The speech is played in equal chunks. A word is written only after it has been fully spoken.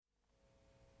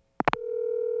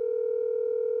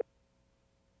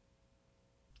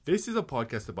This is a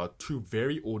podcast about two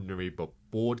very ordinary but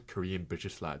bored Korean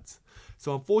British lads.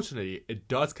 So unfortunately, it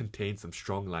does contain some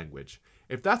strong language.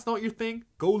 If that's not your thing,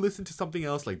 go listen to something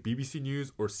else like BBC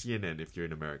News or CNN if you're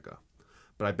in America.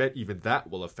 But I bet even that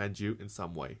will offend you in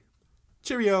some way.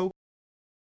 Cheerio!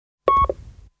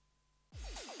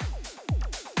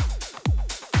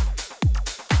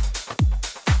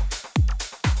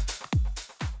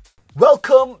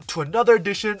 Welcome to another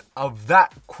edition of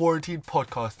That Quarantine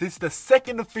Podcast. This is the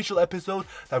second official episode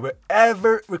that we're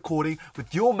ever recording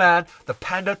with your man, the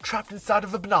panda trapped inside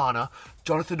of a banana,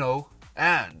 Jonathan O,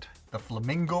 and the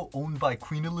flamingo owned by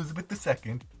Queen Elizabeth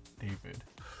II, David.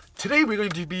 Today we're going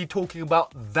to be talking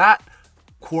about that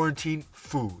quarantine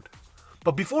food.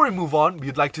 But before we move on,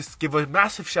 we'd like to give a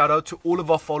massive shout out to all of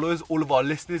our followers, all of our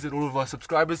listeners, and all of our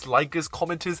subscribers, likers,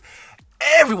 commenters,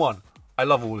 everyone. I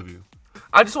love all of you.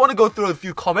 I just want to go through a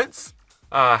few comments.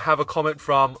 I have a comment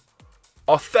from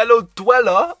our fellow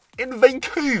dweller in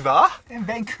Vancouver. In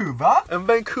Vancouver,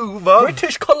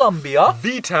 British Columbia,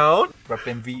 V-Town.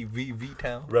 reppin'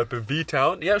 V-Town. Reppin'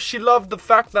 V-Town. Yeah, she loved the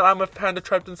fact that I'm a panda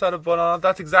trapped inside a banana.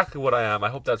 That's exactly what I am. I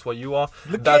hope that's what you are.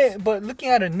 Looking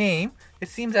at her name, it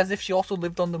seems as if she also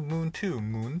lived on the moon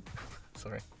too.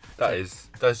 Sorry. That is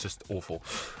just awful.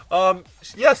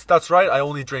 Yes, that's right. I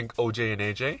only drink OJ and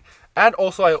AJ. And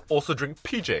also, I also drink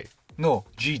PJ. No,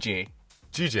 GJ.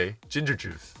 GJ, ginger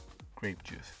juice. Grape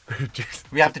juice. Grape juice.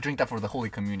 We have to drink that for the Holy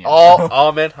Communion. Oh,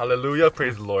 amen. Hallelujah.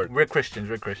 Praise the Lord. We're Christians.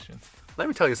 Let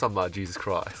me tell you something about Jesus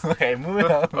Christ. Okay, moving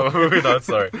on. Moving on,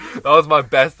 sorry. That was my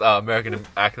best American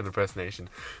accent impersonation.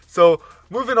 So,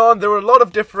 moving on, there were a lot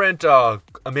of different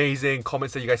amazing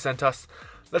comments that you guys sent us.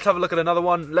 Let's have a look at another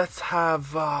one. Let's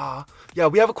have,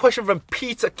 we have a question from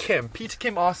Peter Kim. Peter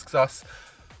Kim asks us,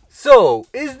 So,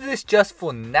 is this just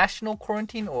for national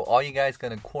quarantine, or are you guys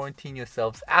going to quarantine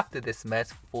yourselves after this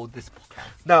mess for this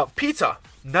podcast? now, Peter,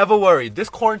 never worry. This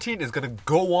quarantine is going to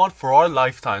go on for our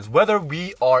lifetimes. Whether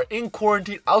we are in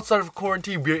quarantine, outside of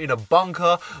quarantine, we're in a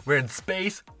bunker, we're in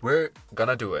space, we're going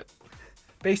to do it.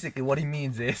 Basically, what he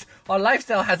means is our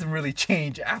lifestyle hasn't really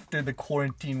changed after the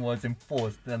quarantine was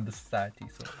enforced in the society.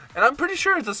 So, And I'm pretty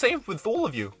sure it's the same with all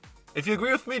of you. If you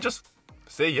agree with me, just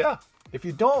say yeah. if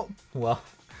you don't, well,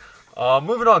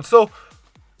 Moving on. So,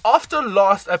 after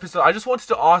last episode, I just wanted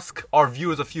to ask our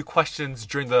viewers a few questions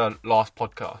during the last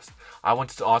podcast. I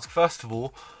wanted to ask, first of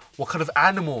all, what kind of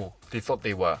animal they thought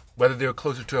they were. Whether they were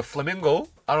closer to a flamingo.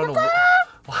 I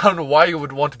don't know why you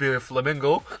would want to be a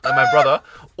flamingo, like my brother,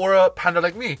 or a panda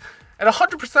like me. And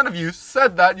 100% of you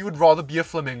said that you would rather be a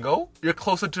flamingo. You're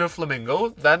closer to a flamingo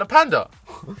than a panda.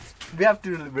 we have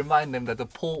to remind them that the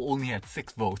poll only had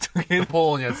 6 votes. Okay? The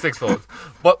poll only had 6 votes.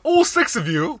 But all 6 of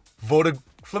you voted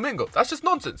flamingo. That's just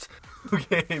nonsense.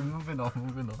 Okay, moving on.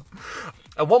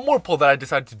 And one more poll that I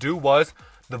decided to do was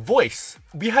the voice.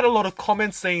 We had a lot of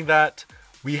comments saying that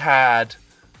we had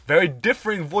very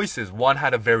differing voices. One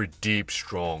had a very deep,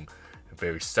 strong,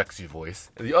 very sexy voice.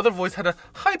 And the other voice had a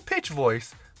high-pitched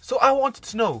voice. So I wanted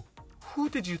to know, who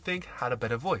did you think had a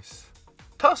better voice?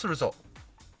 Tell us the result.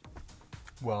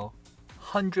 Well,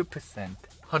 100%. 100%,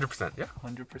 yeah?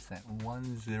 100%.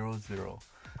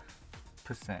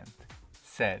 100%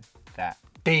 said that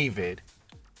David,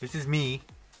 this is me,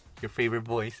 your favorite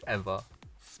voice ever,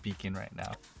 speaking right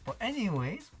now. But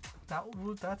anyways,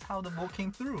 that's how the vote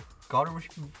came through. Gotta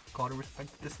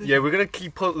respect the decision. Yeah, we're going to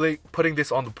keep putting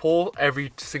this on the poll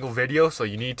every single video, so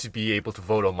you need to be able to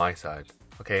vote on my side.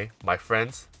 Okay? My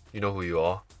friends, you know who you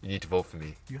are. You need to vote for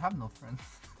me. You have no friends.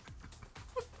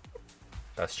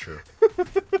 That's true.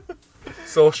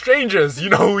 So, strangers, you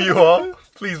know who you are.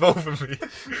 Please vote for me.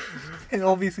 And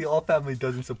obviously our family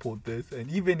doesn't support this.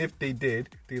 And even if they did,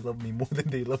 they love me more than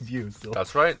they love you. So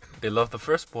That's right. They love the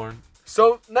firstborn.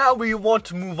 So, now we want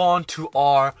to move on to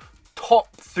our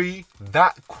top 3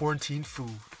 that quarantine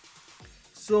food.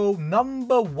 So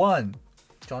number 1.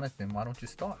 Jonathan, why don't you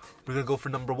start? We're going to go for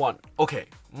number 1. Okay,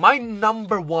 my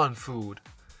number 1 food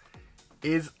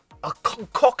is a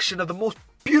concoction of the most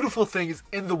beautiful things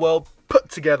in the world put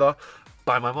together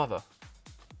by my mother.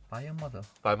 By your mother.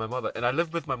 By my mother. And I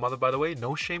live with my mother, by the way.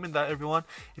 No shame in that, everyone.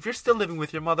 If you're still living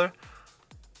with your mother,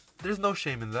 there's no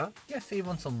shame in that. Yeah, save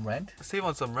on some rent. Save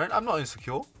on some rent. I'm not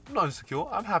insecure.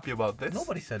 I'm happy about this.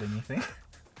 Nobody said anything.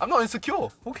 I'm not insecure.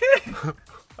 Okay.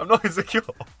 I'm not insecure.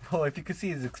 Oh, if you could see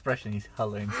his expression, he's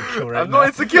hella insecure right I'm now. not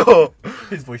insecure.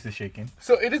 His voice is shaking.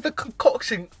 So it is the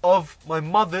concoction of my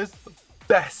mother's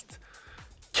best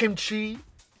kimchi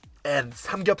and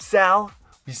samgyeopsal.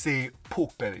 We say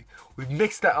pork belly. We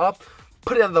mix that up,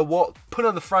 put it on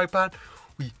the fry pan.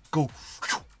 We go.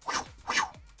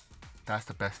 That's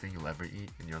the best thing you'll ever eat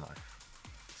in your life.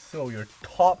 So your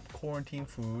top quarantine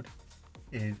food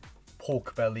is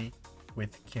pork belly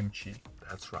with kimchi.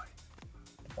 That's right.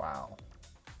 Wow.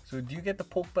 So do you get the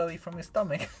pork belly from your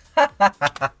stomach?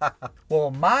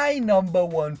 Well, my number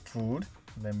one food,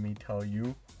 let me tell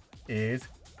you, is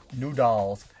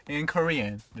noodles. In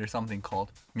Korean, there's something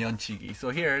called myeonchigi. So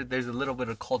here, there's a little bit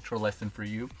of cultural lesson for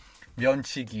you.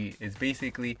 Myeonchigi is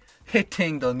basically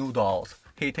hitting the noodles.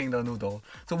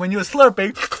 So when you're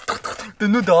slurping the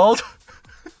noodles,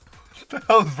 What the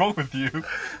hell is wrong with you?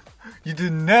 you do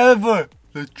never,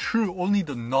 only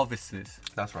the novices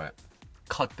That's right.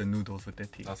 cut the noodles with their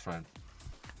teeth. That's right.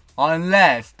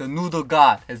 Unless the noodle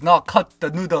god has not cut the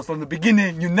noodles from the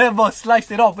beginning, you never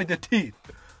slice it off with your teeth.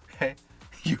 Okay?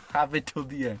 You have it till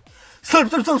the end.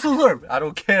 Slurp. I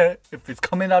don't care if it's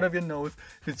coming out of your nose,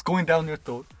 if it's going down your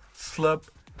throat. Slurp.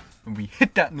 And we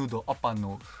hit that noodle up our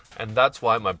nose. And that's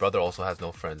why my brother also has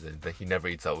no friends and that he never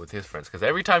eats out with his friends. Because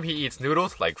every time he eats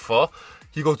noodles, like pho,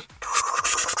 he goes...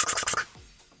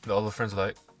 And all the friends are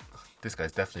like, this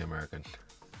guy's definitely American.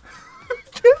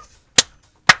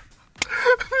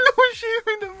 No shame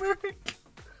in America.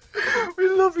 We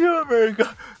love you,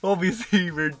 America. Obviously,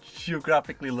 we're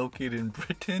geographically located in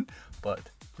Britain, but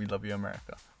we love you,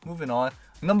 America. Moving on.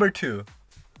 Number 2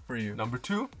 for you. Number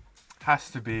 2 has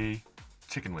to be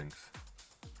chicken wings.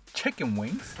 Chicken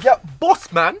wings? Yeah,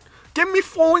 boss man, give me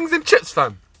 4 wings and chips,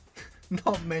 fam.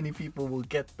 Not many people will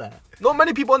get that. Not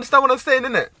many people understand what I'm saying,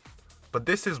 innit? But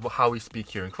this is how we speak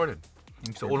here in Croydon.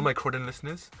 So all of my Croydon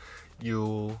listeners,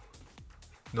 you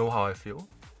know how I feel.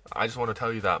 I just want to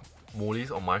tell you that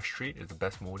Morley's on my street is the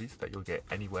best Morley's that you'll get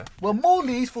anywhere. Well,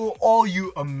 Molly's for all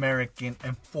you American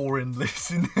and foreign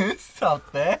listeners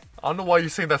out there. I don't know why you're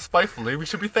saying that spitefully. We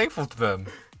should be thankful to them.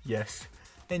 Yes.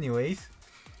 Anyways,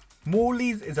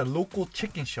 Molly's is a local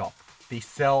chicken shop. They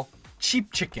sell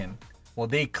cheap chicken. Well,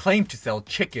 they claim to sell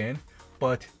chicken,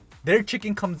 but their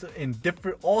chicken comes in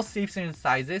all shapes and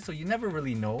sizes, so you never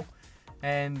really know.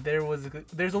 And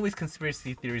there's always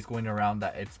conspiracy theories going around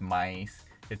that it's mice,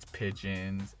 it's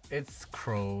pigeons, it's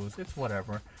crows, it's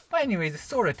whatever. But anyways, it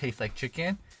sort of tastes like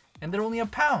chicken, and they're only a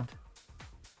pound.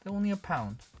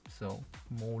 So,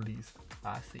 Molly's,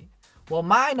 I see. Well,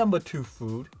 my number 2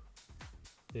 food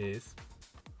is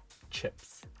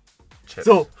chips. Chips.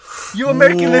 So, you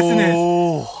American listeners,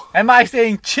 Ooh. am I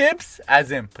saying chips as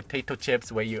in potato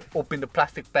chips where you open the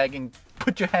plastic bag and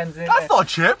put your hands in? That's not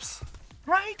chips.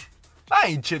 right. That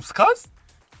ain't chips, cuz.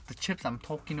 The chips I'm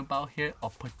talking about here are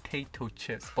potato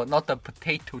chips, but not the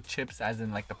potato chips as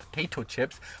in like the potato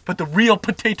chips, but the real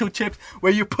potato chips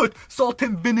where you put salt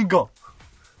and vinegar.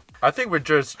 I think we're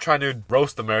just trying to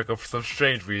roast America for some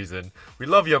strange reason. We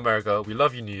love you, America. We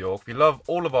love you, New York. We love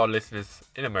all of our listeners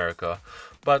in America.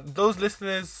 But those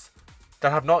listeners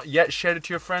that have not yet shared it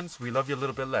to your friends, we love you a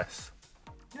little bit less.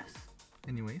 Yes.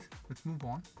 Anyways, let's move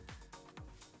on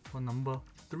for number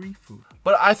 3 food.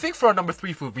 But I think for our number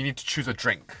 3 food, we need to choose a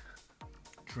drink.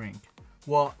 Drink.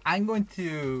 Well, I'm going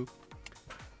to,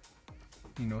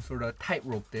 sort of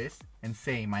tightrope this and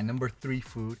say my number 3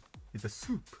 food is a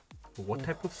soup. But what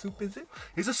type of soup is it?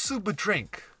 Is a soup a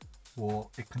drink? Well,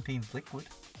 it contains liquid.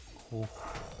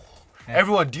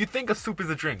 Everyone, do you think a soup is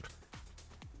a drink?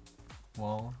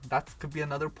 Well, that could be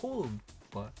another poll,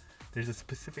 but there's a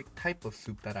specific type of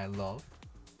soup that I love.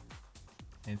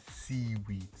 And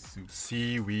seaweed soup.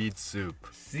 Seaweed soup.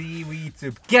 Seaweed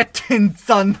soup. Get in,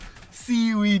 son!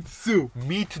 Seaweed soup.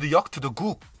 Me to the yuck to the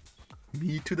goop.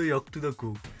 Me to the yuck to the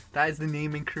goop. That is the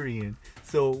name in Korean.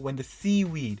 So when the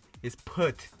seaweed is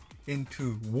put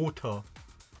into water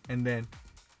and then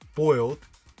boiled,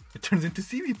 it turns into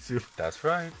seaweed soup. That's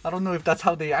right. I don't know if that's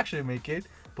how they actually make it,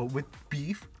 but with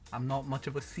beef, I'm not much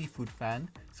of a seafood fan.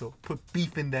 So put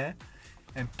beef in there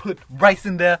and put rice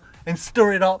in there and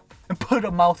stir it up and put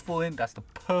a mouthful in. That's the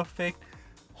perfect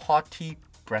hearty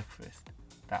breakfast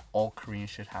that all Koreans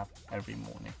should have every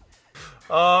morning.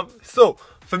 So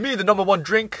for me, the number 1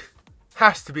 drink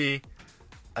has to be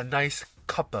a nice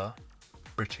cuppa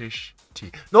British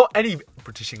tea. Not any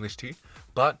British English tea,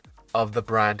 but of the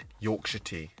brand Yorkshire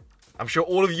tea. I'm sure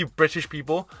all of you British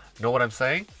people know what I'm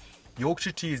saying.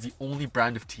 Yorkshire tea is the only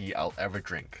brand of tea I'll ever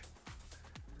drink.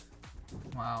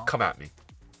 Wow. Come at me.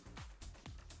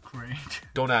 Great.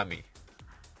 Don't at me.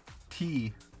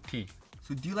 Tea. Tea.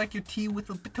 So do you like your tea with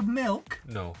a bit of milk?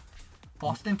 No.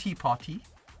 Boston Tea Party.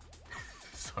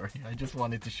 Sorry, I just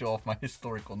wanted to show off my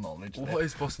historical knowledge there. What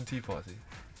is Boston Tea Party?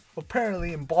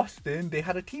 Apparently in Boston, they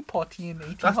had a tea party in the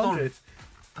 1800s.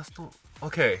 That's not...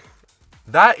 Okay.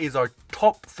 That is our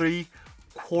top 3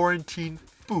 quarantine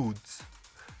foods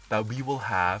that we will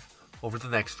have over the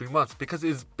next 3 months. Because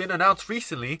it's been announced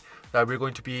recently that we're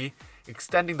going to be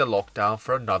extending the lockdown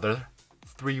for another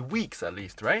 3 weeks at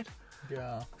least, right?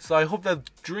 Yeah. So I hope that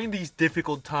during these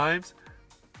difficult times,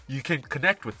 you can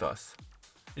connect with us.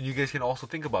 And you guys can also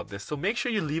think about this. So make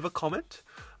sure you leave a comment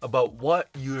about what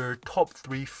your top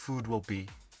 3 food will be.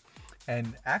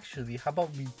 And actually, how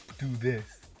about we do this?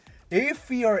 If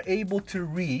we are able to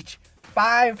reach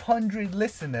 500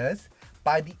 listeners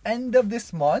by the end of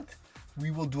this month,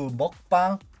 we will do a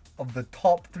mukbang of the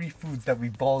top 3 foods that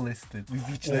we've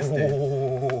each listed.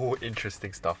 Oh,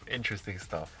 interesting stuff. Interesting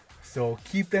stuff. So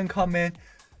keep them coming.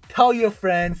 Tell your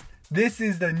friends. This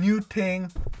is the new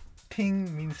thing.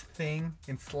 Ting means thing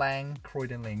in slang,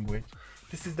 Croydon language.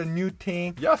 This is the new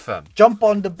thing. Yeah, fam. Jump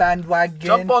on the bandwagon.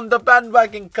 Jump on the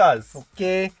bandwagon, cuz.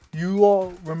 Okay, you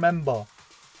all remember.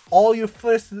 All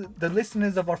the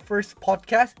listeners of our first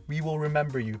podcast, we will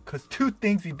remember you. Because 2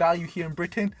 things we value here in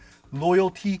Britain,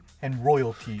 loyalty and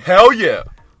royalty. Hell yeah.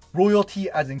 Royalty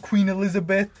as in Queen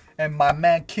Elizabeth and my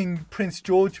man King Prince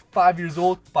George, 5 years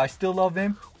old, but I still love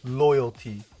him.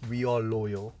 Loyalty. We are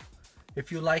loyal. If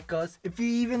you like us, if you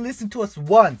even listen to us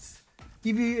once,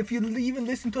 if you even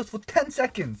listen to us for 10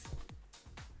 seconds.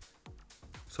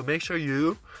 So make sure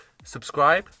you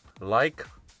subscribe, like,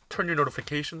 turn your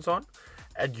notifications on,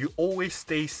 and you always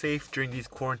stay safe during these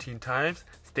quarantine times.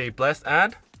 Stay blessed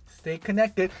and stay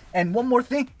connected. And one more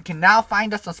thing, you can now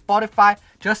find us on Spotify.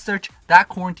 Just search That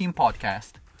Quarantine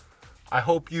Podcast. I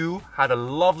hope you had a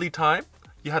lovely time.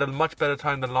 You had a much better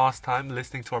time than last time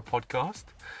listening to our podcast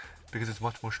because it's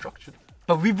much more structured.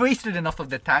 But we've wasted enough of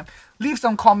the time. Leave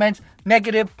some comments,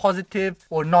 negative, positive,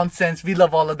 or nonsense. We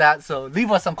love all of that. So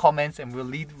leave us some comments and we'll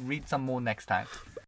read some more next time.